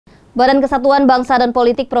Badan Kesatuan Bangsa dan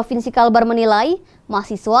Politik Provinsi Kalbar menilai,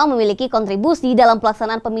 mahasiswa memiliki kontribusi dalam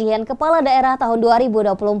pelaksanaan pemilihan kepala daerah tahun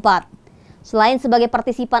 2024. Selain sebagai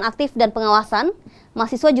partisipan aktif dan pengawasan,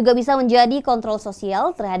 mahasiswa juga bisa menjadi kontrol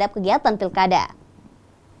sosial terhadap kegiatan pilkada.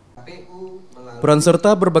 Peran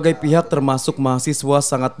serta berbagai pihak termasuk mahasiswa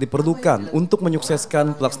sangat diperlukan untuk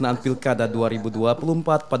menyukseskan pelaksanaan Pilkada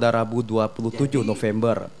 2024 pada Rabu 27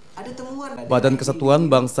 November. Badan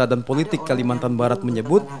Kesatuan Bangsa dan Politik Kalimantan Barat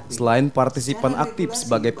menyebut, selain partisipan aktif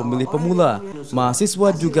sebagai pemilih pemula,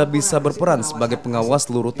 mahasiswa juga bisa berperan sebagai pengawas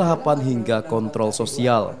seluruh tahapan hingga kontrol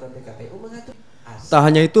sosial. Tak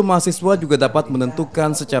hanya itu, mahasiswa juga dapat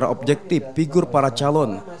menentukan secara objektif figur para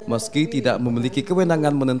calon, meski tidak memiliki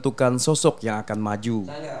kewenangan menentukan sosok yang akan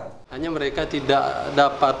maju. Hanya mereka tidak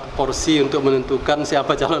dapat porsi untuk menentukan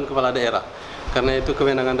siapa calon kepala daerah, karena itu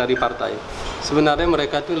kewenangan dari partai. Sebenarnya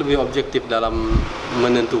mereka itu lebih objektif dalam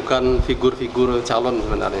menentukan figur-figur calon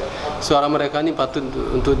sebenarnya. Suara mereka ini patut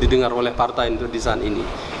untuk didengar oleh partai untuk di saat ini.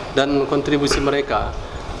 Dan kontribusi mereka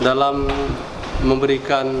dalam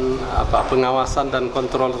memberikan pengawasan dan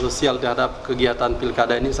kontrol sosial terhadap kegiatan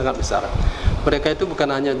pilkada ini sangat besar. Mereka itu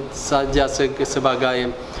bukan hanya saja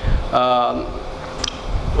sebagai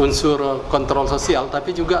unsur kontrol sosial,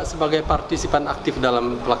 tapi juga sebagai partisipan aktif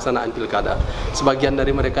dalam pelaksanaan pilkada. Sebagian dari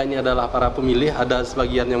mereka ini adalah para pemilih, ada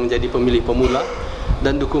sebagian yang menjadi pemilih pemula,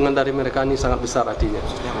 dan dukungan dari mereka ini sangat besar artinya.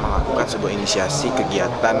 Melakukan sebuah inisiasi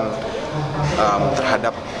kegiatan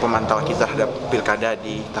terhadap pemantauan kita terhadap pilkada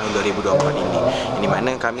di tahun 2024 ini. Ini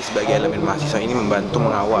mana kami sebagai elemen mahasiswa ini membantu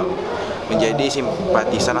mengawal, menjadi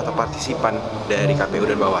simpatisan atau partisipan dari KPU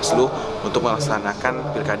dan Bawaslu untuk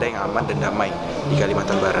melaksanakan pilkada yang aman dan damai di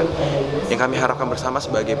Kalimantan Barat. Yang kami harapkan bersama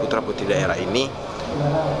sebagai putra-putri daerah ini,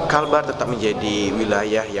 Kalbar tetap menjadi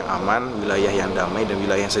wilayah yang aman, wilayah yang damai, dan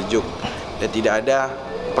wilayah yang sejuk. Dan tidak ada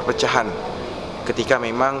perpecahan ketika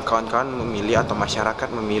memang kawan-kawan memilih atau masyarakat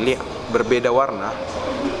memilih berbeda warna.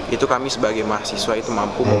 Itu kami sebagai mahasiswa itu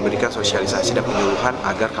mampu memberikan sosialisasi dan penyuluhan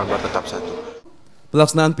agar Kalbar tetap satu.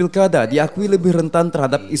 Pelaksanaan pilkada diakui lebih rentan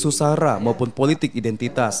terhadap isu sara maupun politik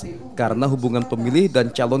identitas karena hubungan pemilih dan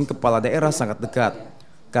calon kepala daerah sangat dekat.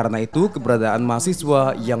 Karena itu, keberadaan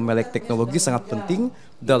mahasiswa yang melek teknologi sangat penting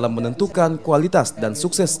dalam menentukan kualitas dan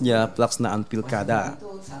suksesnya pelaksanaan pilkada.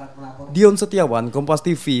 Dion Setiawan,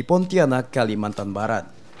 Kompastv, Pontianak, Kalimantan Barat.